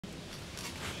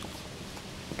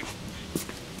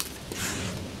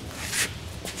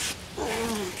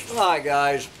Hi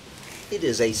guys, it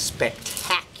is a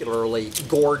spectacularly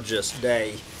gorgeous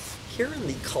day here in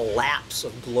the collapse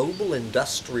of global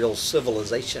industrial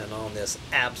civilization on this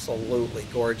absolutely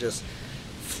gorgeous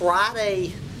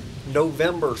Friday,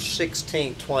 November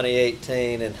 16,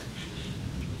 2018, and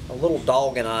a little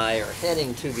dog and I are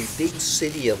heading to the big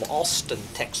city of Austin,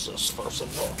 Texas for some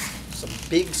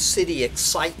big city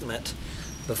excitement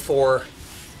before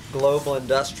global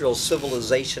industrial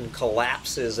civilization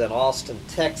collapses in Austin,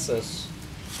 Texas.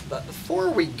 But before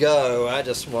we go, I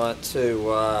just want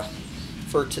to,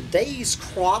 for today's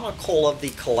chronicle of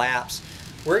the collapse,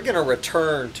 we're going to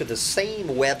return to the same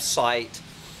website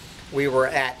we were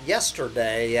at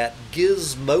yesterday at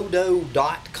gizmodo.com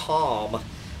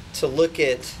to look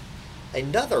at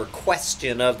another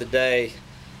question of the day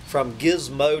from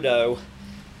Gizmodo,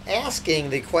 asking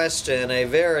the question, a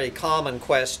very common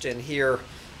question here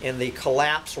in the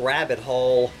collapse rabbit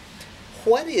hole: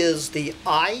 what is the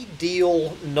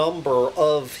ideal number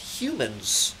of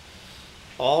humans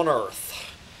on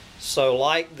Earth? So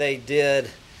like they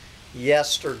did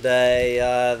yesterday,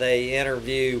 they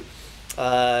interview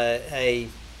a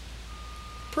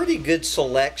pretty good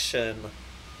selection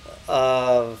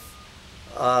of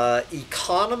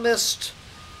economists,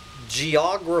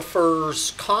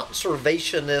 geographers,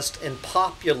 conservationists, and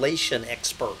population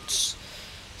experts.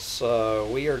 So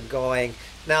we are going,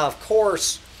 now of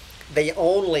course they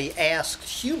only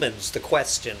asked humans the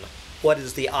question, what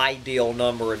is the ideal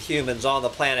number of humans on the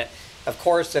planet? Of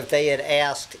course, if they had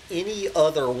asked any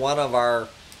other one of our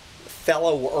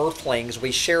fellow earthlings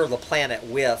we share the planet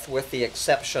with the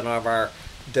exception of our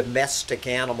domestic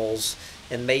animals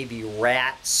and maybe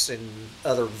rats and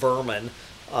other vermin,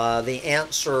 the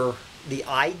answer, the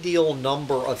ideal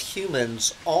number of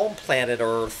humans on planet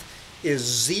Earth is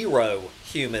 0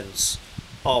 humans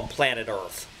on planet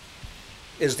Earth.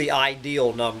 Is the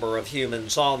ideal number of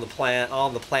humans on the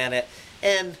planet,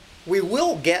 and we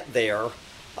will get there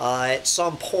at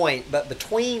some point, but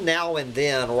between now and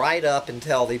then, right up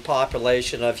until the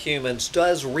population of humans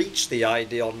does reach the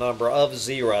ideal number of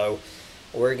 0,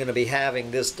 we're going to be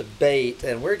having this debate,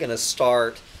 and we're going to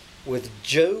start with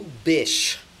Joe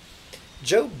Bish.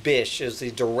 Joe Bish is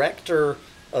the director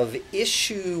of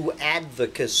issue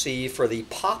advocacy for the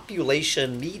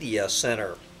Population Media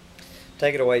Center.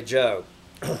 Take it away, Joe.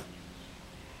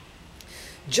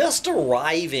 Just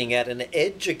arriving at an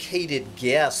educated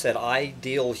guess at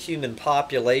ideal human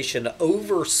population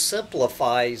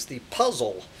oversimplifies the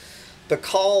puzzle,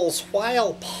 because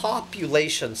while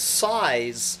population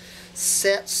size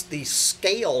sets the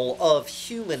scale of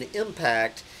human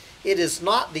impact, it is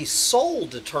not the sole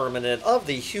determinant of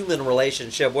the human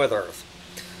relationship with Earth.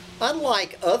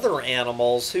 Unlike other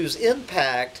animals whose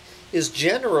impact is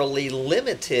generally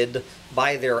limited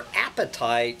by their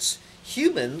appetites,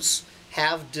 humans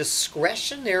have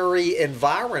discretionary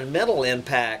environmental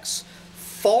impacts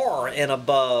far and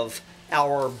above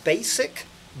our basic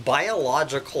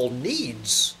biological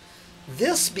needs.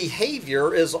 This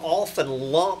behavior is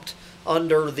often lumped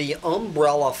under the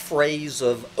umbrella phrase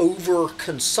of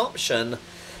overconsumption,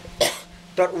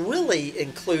 but really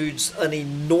includes an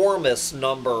enormous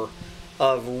number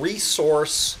of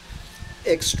resource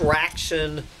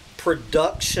extraction,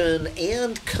 production,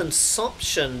 and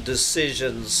consumption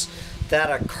decisions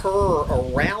that occur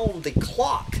around the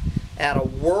clock at a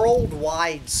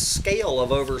worldwide scale of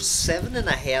over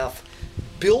 7.5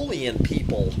 billion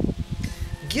people.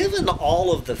 Given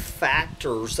all of the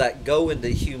factors that go into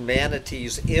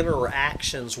humanity's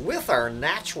interactions with our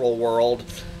natural world,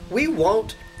 we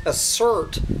won't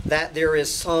assert that there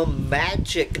is some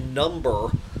magic number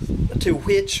to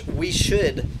which we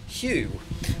should hew.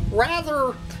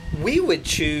 Rather, we would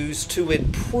choose to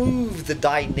improve the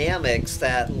dynamics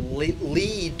that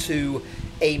lead to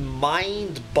a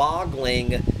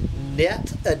mind-boggling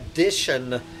net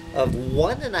addition of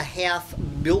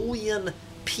 1.5 million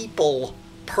people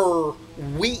per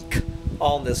week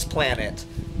on this planet.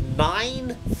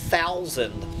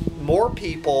 9,000 more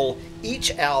people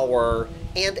each hour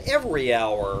and every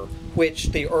hour, which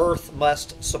the Earth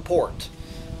must support.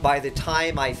 By the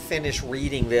time I finish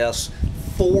reading this,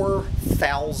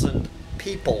 4,000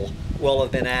 people will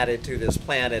have been added to this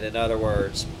planet, in other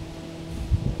words.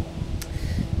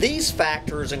 These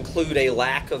factors include a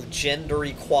lack of gender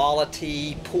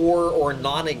equality, poor or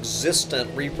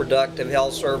non-existent reproductive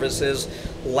health services,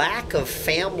 lack of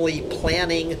family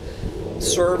planning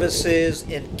services,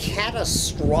 and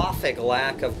catastrophic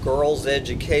lack of girls'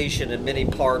 education in many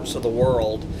parts of the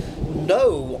world.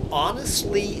 No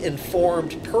honestly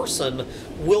informed person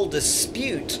will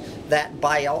dispute that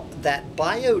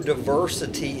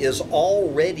biodiversity is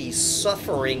already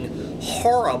suffering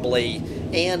horribly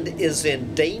and is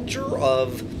in danger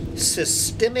of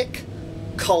systemic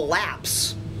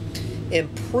collapse.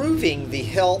 Improving the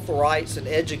health, rights, and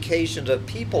education of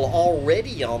people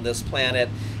already on this planet,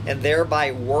 and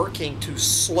thereby working to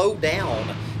slow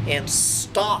down and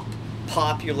stop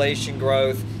population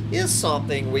growth, is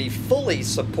something we fully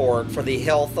support for the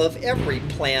health of every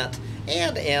plant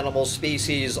and animal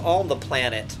species on the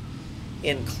planet,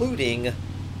 including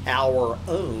our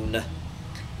own.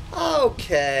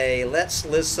 Okay, let's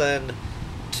listen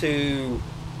to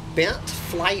Bent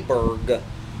Flyberg,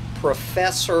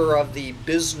 professor of the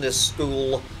business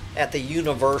school at the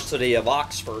University of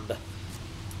Oxford.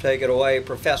 Take it away,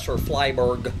 Professor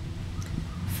Flyberg.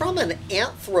 From an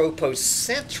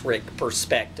anthropocentric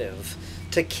perspective,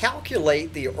 to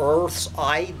calculate the Earth's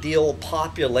ideal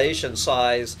population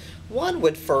size, one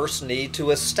would first need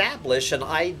to establish an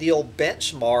ideal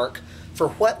benchmark for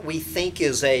what we think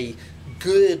is a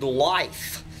good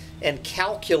life and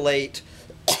calculate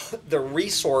the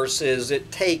resources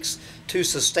it takes to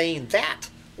sustain that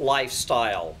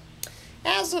lifestyle.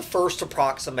 As a first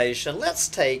approximation, let's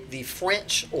take the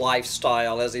French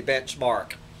lifestyle as a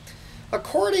benchmark.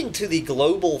 According to the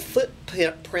Global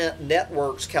Footprint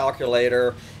Network's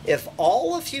calculator, if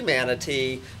all of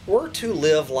humanity were to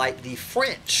live like the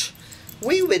French,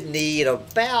 we would need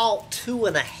about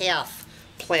 2.5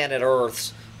 planet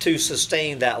Earths to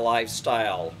sustain that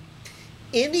lifestyle.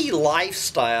 Any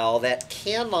lifestyle that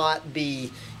cannot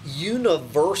be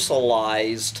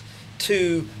universalized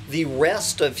to the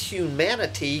rest of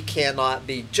humanity cannot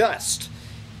be just.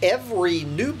 Every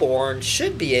newborn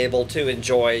should be able to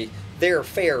enjoy their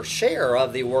fair share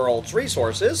of the world's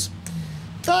resources.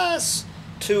 Thus,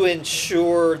 to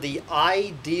ensure the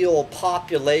ideal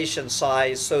population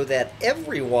size so that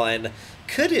everyone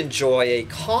could enjoy a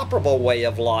comparable way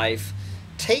of life,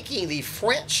 taking the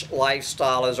French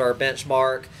lifestyle as our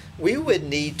benchmark, we would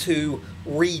need to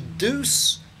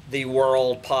reduce the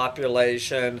world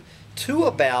population to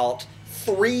about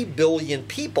 3 billion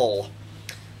people,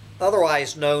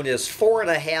 otherwise known as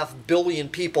 4.5 billion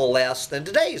people less than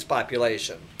today's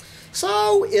population.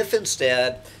 So if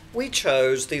instead we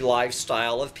chose the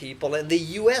lifestyle of people in the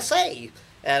USA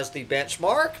as the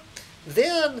benchmark,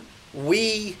 then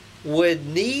we would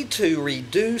need to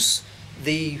reduce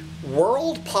the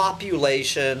world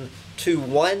population to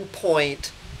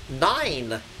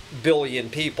 1.9 billion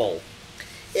people.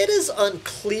 It is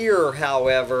unclear,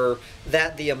 however,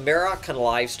 that the American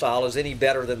lifestyle is any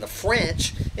better than the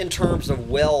French in terms of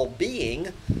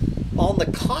well-being. On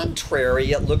the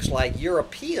contrary, it looks like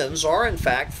Europeans are in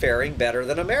fact faring better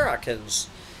than Americans.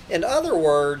 In other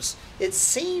words, it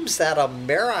seems that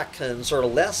Americans are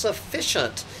less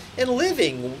efficient in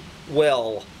living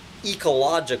well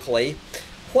ecologically.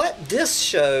 What this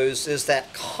shows is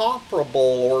that comparable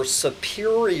or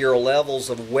superior levels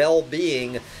of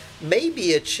well-being may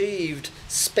be achieved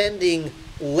spending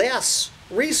less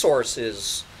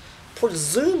resources.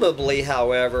 Presumably,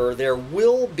 however, there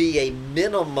will be a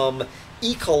minimum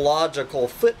ecological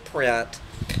footprint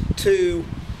to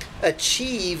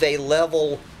achieve a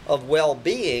level of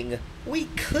well-being we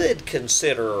could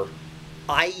consider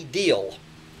ideal.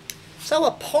 So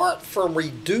apart from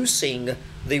reducing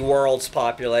the world's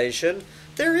population,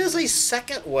 there is a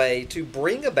second way to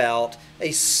bring about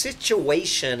a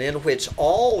situation in which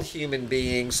all human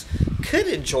beings could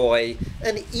enjoy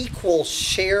an equal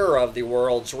share of the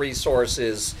world's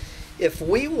resources. If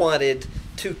we wanted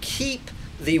to keep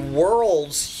the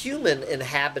world's human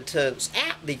inhabitants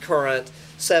at the current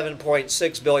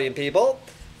 7.6 billion people,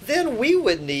 then we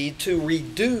would need to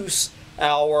reduce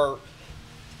our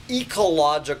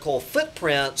ecological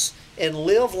footprints and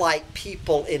live like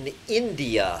people in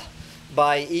India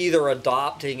by either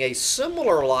adopting a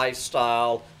similar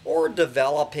lifestyle or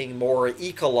developing more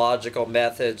ecological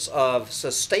methods of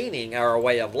sustaining our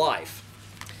way of life.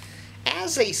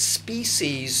 As a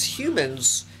species,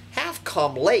 humans have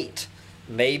come late,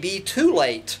 maybe too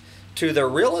late, to the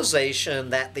realization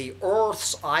that the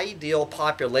Earth's ideal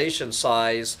population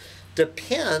size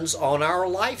depends on our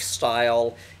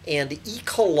lifestyle and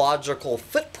ecological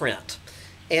footprint,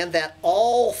 and that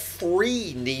all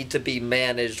three need to be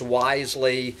managed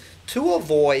wisely to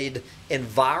avoid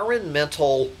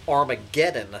environmental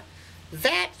Armageddon.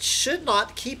 That should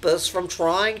not keep us from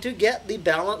trying to get the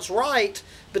balance right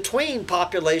between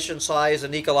population size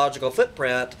and ecological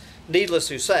footprint, needless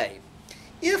to say.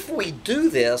 If we do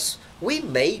this, we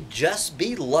may just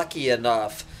be lucky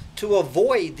enough to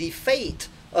avoid the fate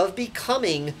of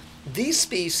becoming the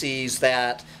species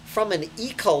that, from an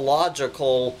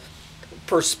ecological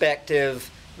perspective,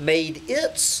 made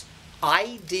its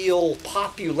ideal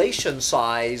population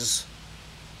size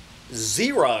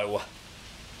 0.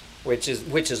 which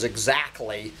is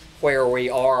exactly where we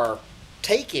are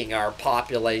taking our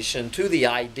population to the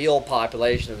ideal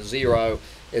population of 0.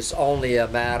 It's only a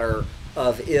matter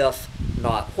of if,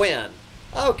 not when.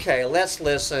 Okay, let's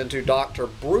listen to Dr.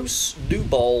 Bruce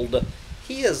Newbold.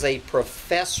 He is a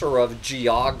professor of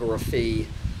geography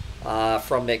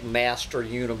from McMaster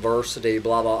University,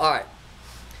 blah, blah. All right,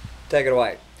 take it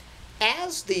away.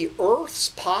 As the Earth's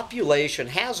population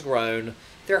has grown,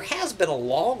 there has been a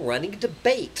long-running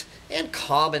debate and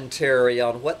commentary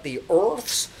on what the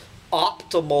Earth's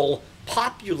optimal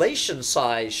population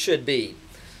size should be,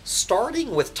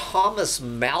 starting with Thomas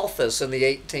Malthus in the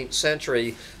 18th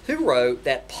century, who wrote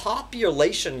that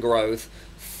population growth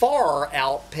far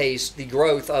outpaced the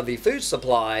growth of the food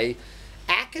supply.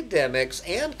 Academics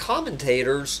and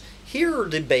commentators here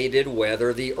debated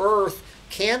whether the Earth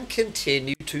can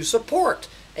continue to support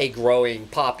a growing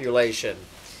population.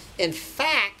 In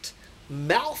fact,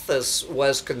 Malthus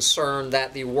was concerned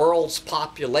that the world's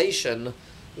population,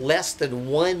 less than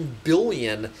 1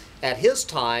 billion at his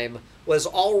time, was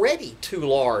already too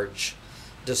large.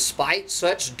 Despite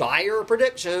such dire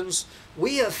predictions,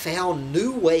 we have found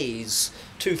new ways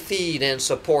to feed and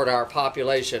support our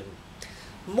population.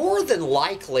 More than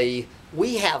likely,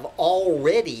 we have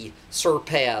already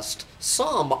surpassed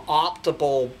some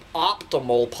optimal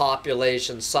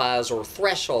population size or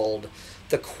threshold.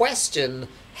 The question,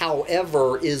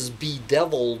 however, is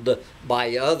bedeviled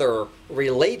by other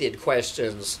related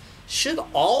questions. Should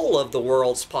all of the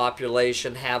world's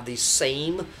population have the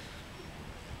same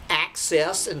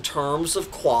access in terms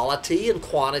of quality and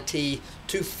quantity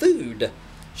to food?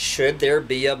 Should there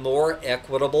be a more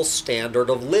equitable standard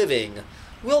of living?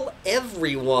 Will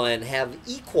everyone have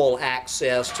equal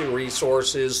access to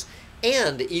resources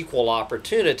and equal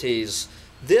opportunities?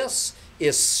 This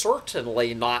is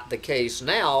certainly not the case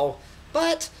now,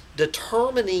 but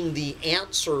determining the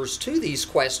answers to these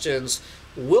questions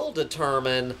will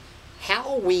determine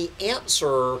how we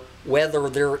answer whether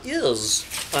there is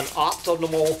an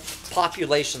optimal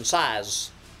population size.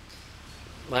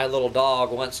 My little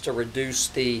dog wants to reduce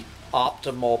the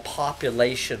optimal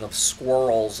population of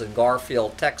squirrels in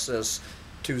Garfield, Texas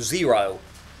to 0.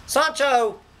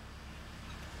 Sancho!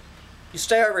 You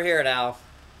stay over here now.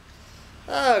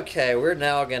 Okay, we're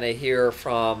now going to hear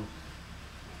from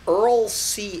Earl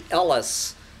C.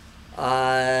 Ellis,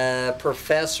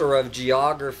 professor of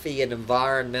geography and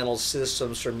environmental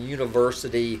systems from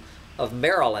University of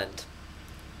Maryland.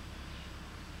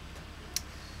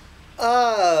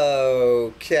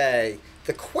 Okay,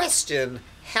 the question,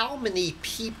 how many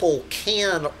people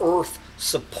can Earth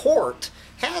support,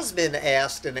 has been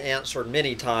asked and answered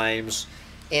many times.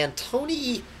 And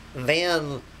Tony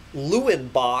van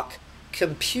Leeuwenbach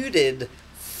computed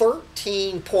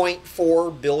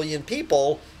 13.4 billion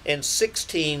people in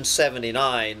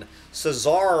 1679.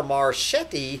 Cesare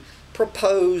Marchetti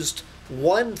proposed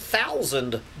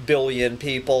 1,000 billion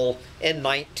people in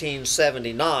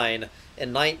 1979.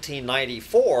 In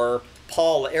 1994,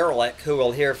 Paul Ehrlich, who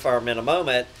we'll hear from in a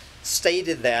moment,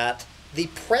 stated that the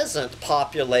present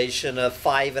population of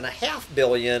 5.5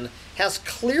 billion has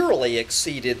clearly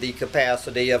exceeded the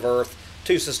capacity of Earth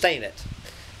to sustain it.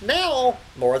 Now,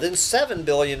 more than 7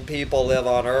 billion people live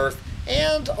on Earth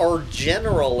and are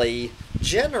generally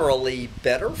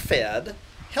better fed,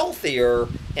 healthier,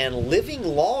 and living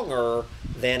longer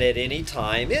than at any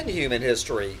time in human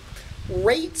history.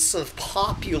 Rates of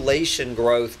population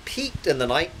growth peaked in the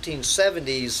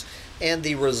 1970s, and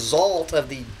the result of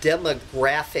the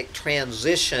demographic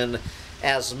transition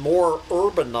as more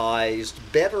urbanized,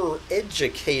 better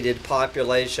educated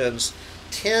populations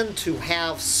tend to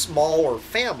have smaller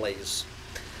families.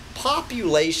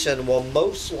 Population will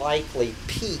most likely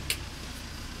peak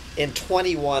in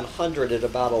 2100 at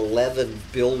about 11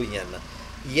 billion.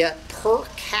 Yet per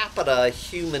capita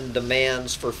human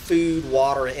demands for food,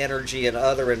 water, energy, and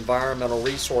other environmental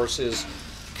resources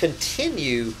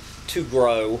continue to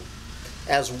grow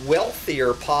as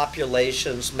wealthier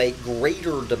populations make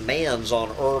greater demands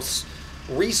on Earth's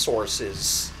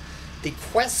resources. The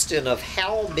question of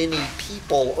how many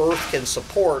people Earth can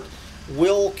support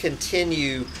will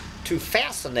continue to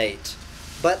fascinate,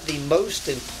 but the most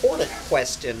important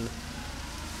question,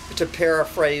 to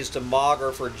paraphrase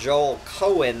demographer Joel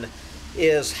Cohen,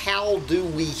 is how do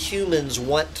we humans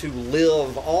want to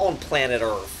live on planet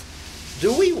Earth?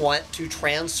 Do we want to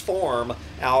transform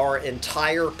our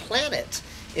entire planet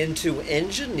into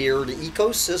engineered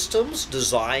ecosystems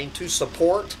designed to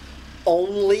support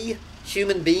only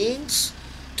human beings?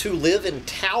 To live in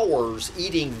towers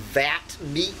eating vat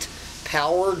meat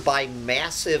powered by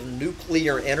massive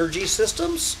nuclear energy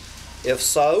systems? If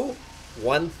so,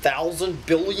 1,000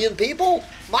 billion people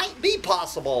might be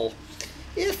possible.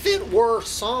 If it were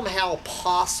somehow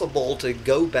possible to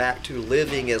go back to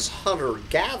living as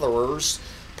hunter-gatherers,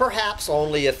 perhaps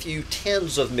only a few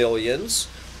tens of millions,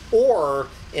 or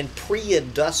in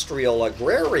pre-industrial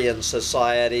agrarian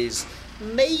societies,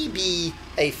 maybe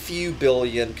a few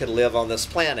billion could live on this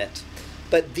planet.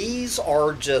 But these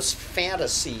are just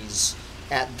fantasies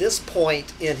at this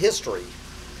point in history.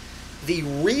 The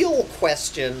real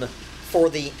question for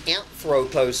the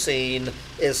Anthropocene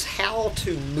is how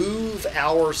to move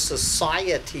our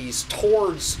societies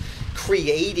towards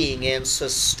creating and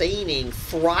sustaining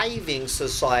thriving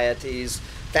societies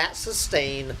that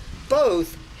sustain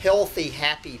both healthy,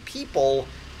 happy people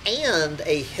and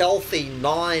a healthy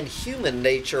non-human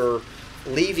nature,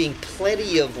 leaving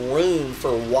plenty of room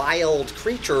for wild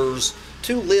creatures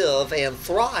to live and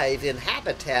thrive in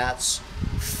habitats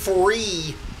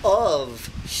free of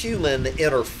human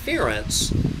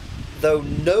interference. Though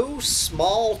no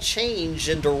small change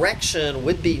in direction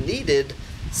would be needed,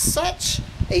 such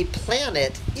a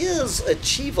planet is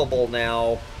achievable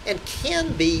now and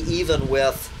can be even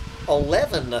with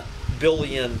 11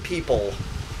 billion people.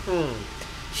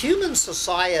 Human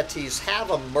societies have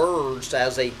emerged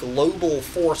as a global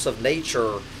force of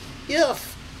nature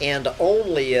if and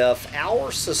only if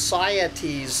our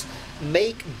societies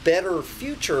make better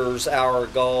futures our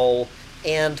goal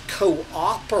and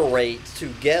cooperate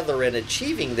together in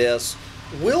achieving this,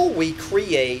 will we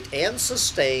create and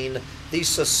sustain the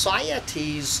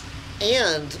societies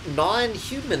and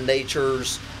non-human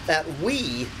natures that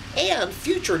we and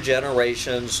future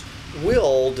generations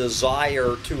will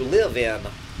desire to live in.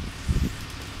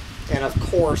 And of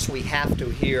course, we have to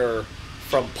hear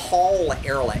from Paul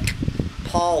Ehrlich.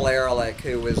 Paul Ehrlich,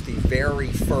 who was the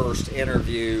very first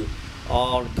interview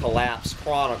on Collapse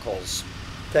Chronicles.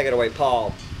 Take it away,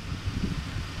 Paul.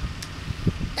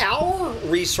 Our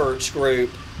research group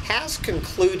has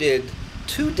concluded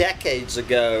 2 decades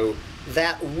ago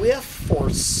that with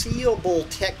foreseeable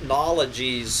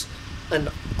technologies, an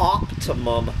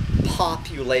optimum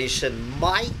population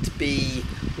might be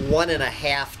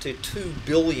 1.5 to 2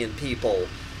 billion people.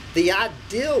 The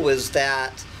idea was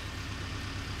that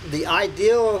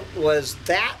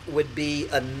would be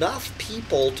enough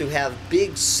people to have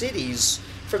big cities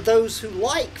for those who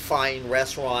like fine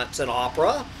restaurants and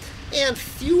opera, and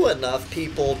few enough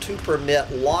people to permit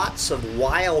lots of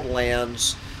wild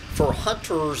lands for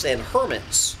hunters and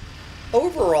hermits.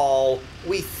 Overall,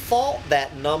 we thought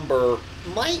that number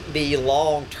might be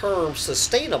long-term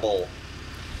sustainable.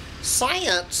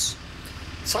 Scientists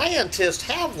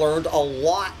have learned a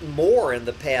lot more in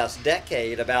the past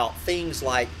decade about things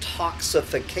like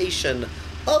toxification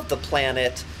of the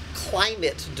planet,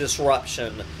 climate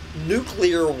disruption,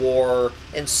 nuclear war,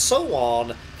 and so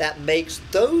on, that makes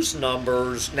those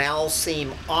numbers now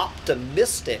seem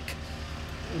optimistic.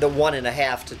 The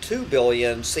 1.5 to 2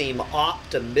 billion seem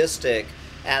optimistic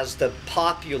as the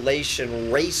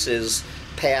population races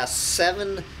past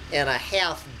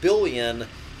 7.5 billion.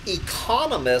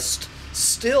 Economists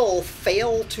still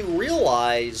fail to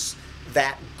realize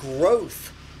that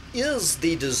growth is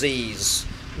the disease,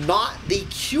 not the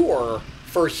cure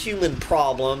for human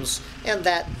problems, and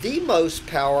that the most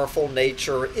powerful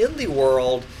nature in the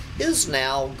world is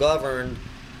now governed,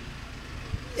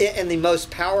 and the most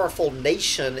powerful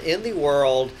nation in the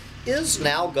world is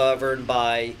now governed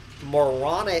by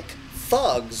moronic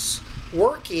thugs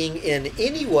working in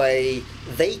any way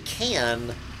they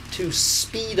can to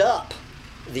speed up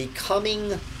the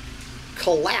coming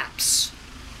collapse.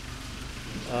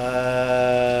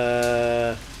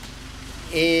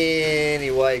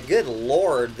 Anyway, good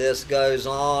Lord, this goes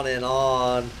on and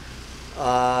on.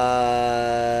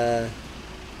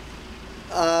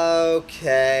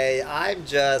 Okay, I'm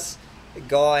just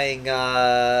going,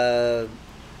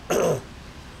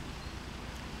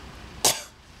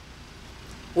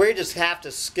 we just have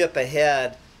to skip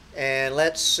ahead and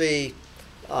let's see.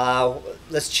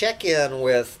 Let's check in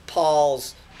with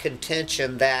Paul's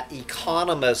contention that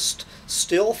economists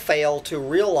still fail to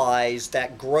realize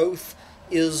that growth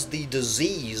is the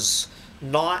disease,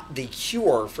 not the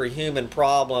cure for human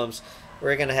problems.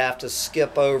 We're going to have to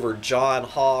skip over John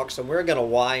Hawkes, and we're going to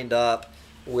wind up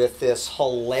with this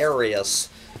hilarious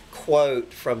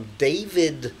quote from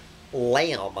David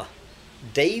Lamb.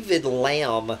 David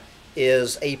Lamb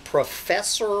is a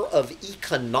professor of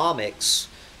economics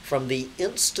from the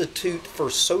Institute for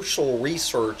Social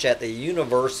Research at the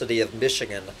University of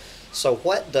Michigan. So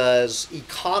what does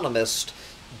economist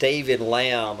David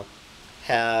Lamb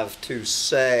have to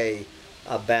say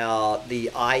about the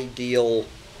ideal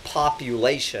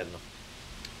population?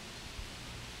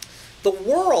 The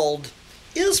world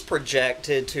is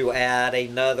projected to add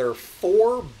another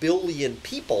 4 billion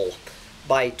people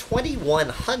by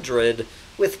 2100,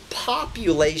 with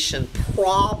population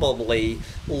probably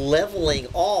leveling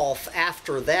off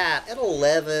after that at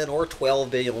 11 or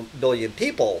 12 billion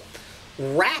people.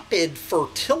 Rapid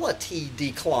fertility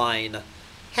decline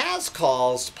has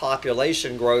caused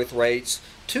population growth rates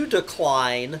to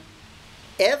decline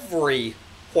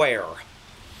everywhere.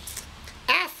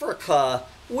 Africa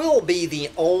will be the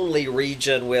only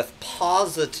region with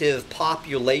positive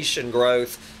population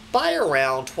growth by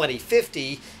around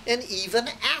 2050, and even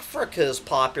Africa's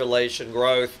population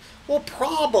growth will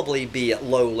probably be at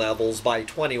low levels by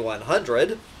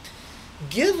 2100.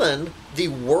 Given the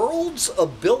world's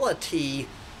ability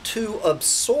to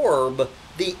absorb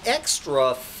the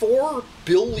extra 4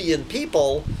 billion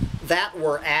people that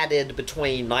were added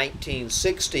between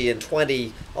 1960 and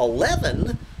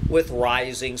 2011, with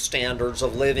rising standards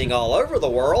of living all over the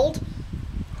world,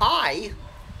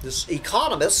 this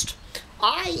economist,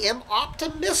 I am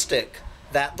optimistic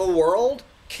that the world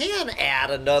can add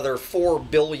another 4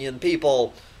 billion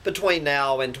people between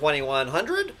now and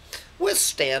 2100, with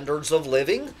standards of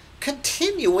living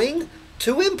continuing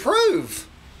to improve.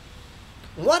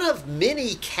 One of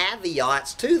many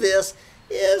caveats to this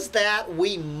is that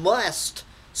we must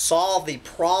solve the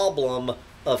problem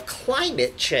of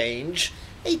climate change,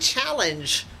 a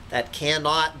challenge that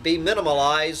cannot be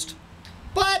minimalized.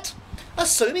 But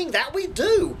assuming that we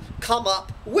do come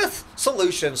up with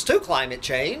solutions to climate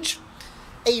change,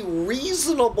 a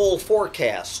reasonable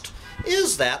forecast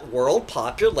is that world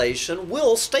population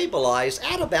will stabilize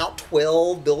at about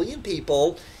 12 billion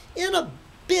people in a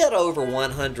bit over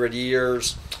 100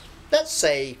 years. Let's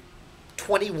say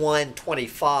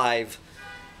 2125.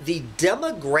 The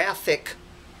demographic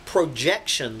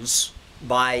projections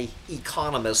by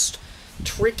economists,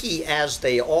 tricky as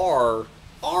they are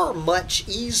much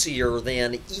easier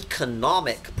than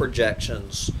economic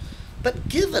projections. But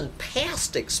given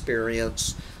past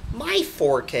experience, my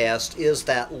forecast is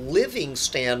that living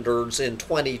standards in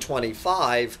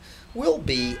 2025 will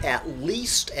be at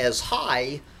least as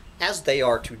high as they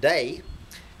are today,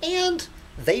 and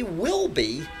they will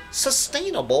be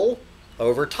sustainable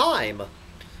over time.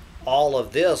 All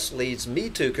of this leads me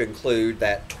to conclude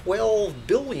that 12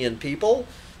 billion people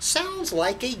sounds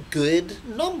like a good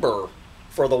number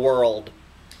for the world.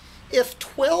 If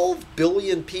 12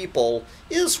 billion people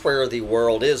is where the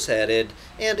world is headed,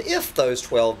 and if those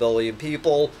 12 billion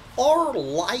people are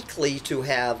likely to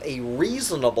have a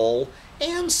reasonable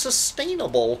and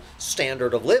sustainable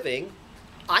standard of living,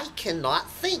 I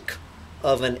cannot think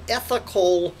of an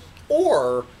ethical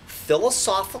or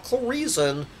philosophical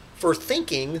reason for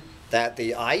thinking that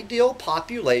the ideal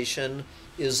population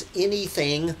is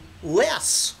anything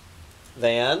less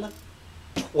than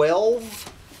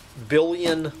 12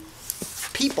 billion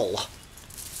people.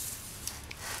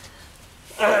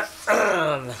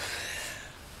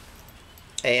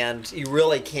 And you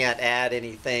really can't add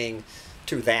anything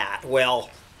to that. Well,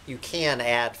 you can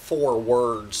add 4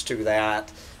 words to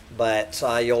that, but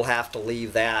you'll have to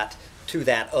leave that to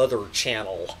that other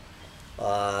channel.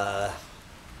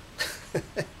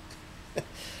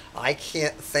 I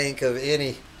can't think of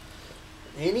any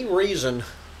reason,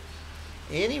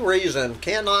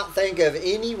 cannot think of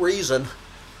any reason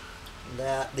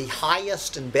that the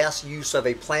highest and best use of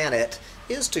a planet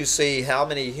is to see how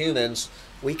many humans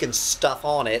we can stuff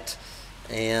on it.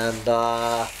 And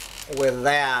with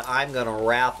that, I'm going to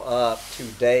wrap up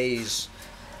today's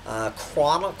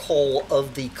Chronicle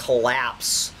of the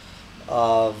Collapse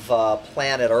of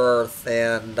planet Earth,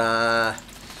 and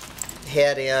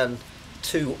head in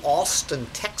to Austin,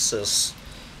 Texas,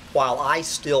 while I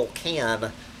still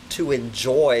can, to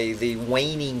enjoy the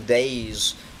waning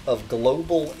days of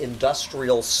global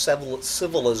industrial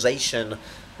civilization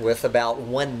with about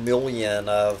 1 million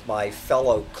of my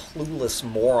fellow clueless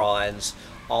morons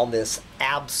on this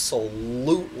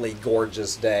absolutely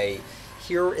gorgeous day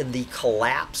here in the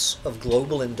collapse of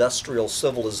global industrial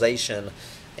civilization.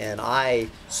 And I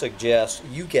suggest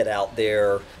you get out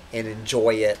there and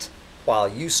enjoy it while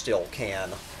you still can.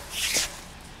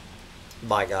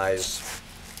 Bye, guys.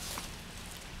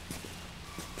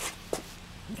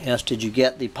 Yes, did you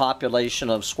get the population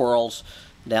of squirrels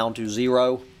down to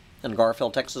 0 in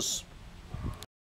Garfield, Texas?